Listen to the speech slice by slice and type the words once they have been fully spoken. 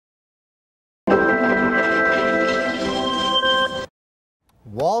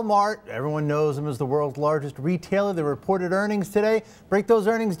Walmart, everyone knows them as the world's largest retailer. They reported earnings today. Break those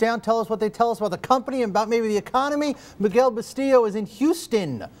earnings down. Tell us what they tell us about the company and about maybe the economy. Miguel Bustillo is in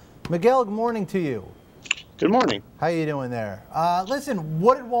Houston. Miguel, good morning to you. Good morning. How you doing there? Listen,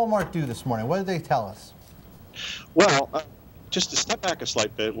 what did Walmart do this morning? What did they tell us? Well, just to step back a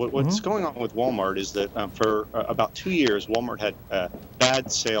slight bit, what's going on with Walmart is that for about 2 years, Walmart had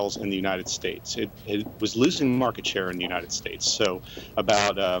bad sales in the United States. It was losing market share in the United States. So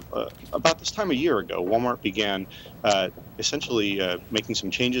about this time a year ago, Walmart began essentially making some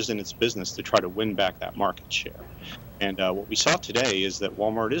changes in its business to try to win back that market share. And what we saw today is that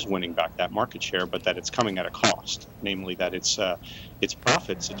Walmart is winning back that market share, but that it's coming at a cost, namely that its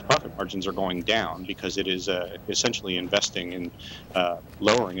profit margins are going down because it is essentially investing in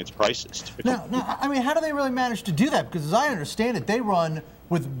lowering its prices. Now, I mean, how do they really manage to do that? Because as I understand it, they run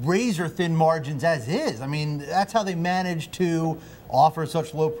with razor-thin margins as is. I mean, that's how they manage to offer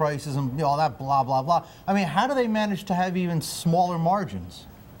such low prices and all that blah, blah, blah. I mean, how do they manage to have even smaller margins?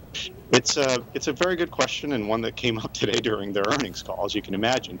 It's a very good question, and one that came up today during their earnings call. As you can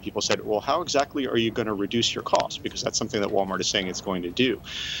imagine, people said, well, how exactly are you going to reduce your costs? Because that's something that Walmart is saying it's going to do.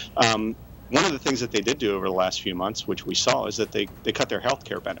 One of the things that they did do over the last few months, which we saw, is that they cut their health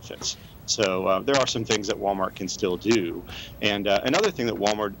care benefits. So there are some things that Walmart can still do. And another thing that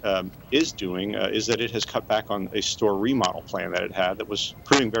Walmart is doing is that it has cut back on a store remodel plan that it had that was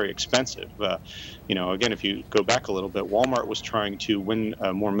proving very expensive. Again, if you go back a little bit, Walmart was trying to win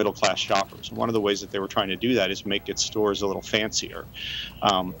more middle-class shoppers. One of the ways that they were trying to do that is make its stores a little fancier.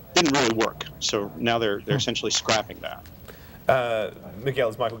 Didn't really work. So now they're essentially scrapping that. Miguel,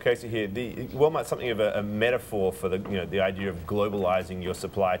 it's Michael Casey here. Walmart's something of a metaphor for the idea of globalizing your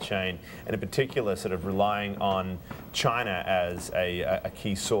supply chain, and in particular, sort of relying on China as a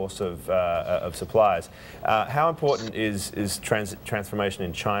key source of supplies. How important is transformation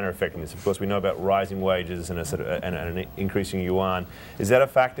in China affecting this? Of course, we know about rising wages and an increasing yuan. Is that a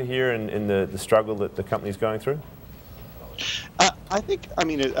factor here in the struggle that the company is going through? I think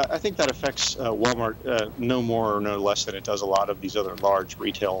that affects Walmart no more or no less than it does a lot of these other large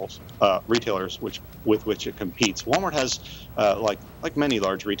retailers with which it competes. Walmart has, like many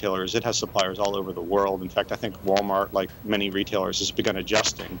large retailers, it has suppliers all over the world. In fact, I think Walmart, like many retailers, has begun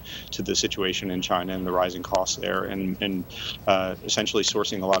adjusting to the situation in China and the rising costs there, and essentially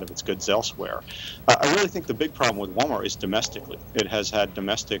sourcing a lot of its goods elsewhere. I really think the big problem with Walmart is domestically. It has had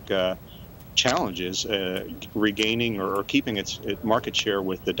domestic challenges regaining or keeping its market share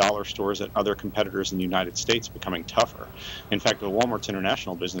with the dollar stores at other competitors in the United States becoming tougher. In fact, Walmart's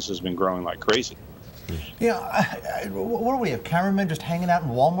international business has been growing like crazy. Yeah, what do we have? Cameramen just hanging out in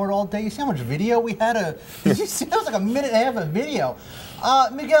Walmart all day? You see how much video we had? Did you see? That was like a minute and a half of video.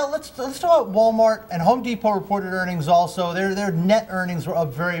 Miguel, let's talk about Walmart and Home Depot reported earnings also. Their net earnings were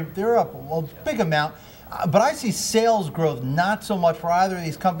up they're up a big amount. But I see sales growth not so much for either of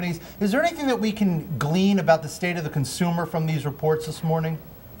these companies. Is there anything that we can glean about the state of the consumer from these reports this morning?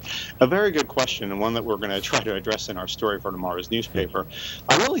 A very good question, and one that we're going to try to address in our story for tomorrow's newspaper.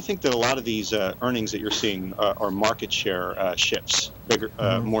 I really think that a lot of these earnings that you're seeing are market share shifts,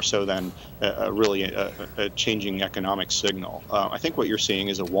 more so than really a changing economic signal. I think what you're seeing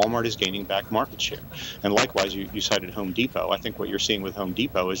is that Walmart is gaining back market share. And likewise, you cited Home Depot. I think what you're seeing with Home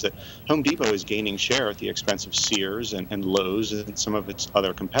Depot is that Home Depot is gaining share at the expense of Sears and Lowe's and some of its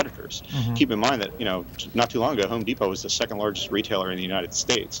other competitors. Keep in mind that, not too long ago, Home Depot was the second largest retailer in the United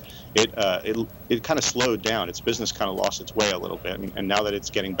States. It kind of slowed down. Its business kind of lost its way a little bit, and now that it's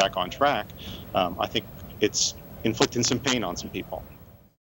getting back on track, I think it's inflicting some pain on some people.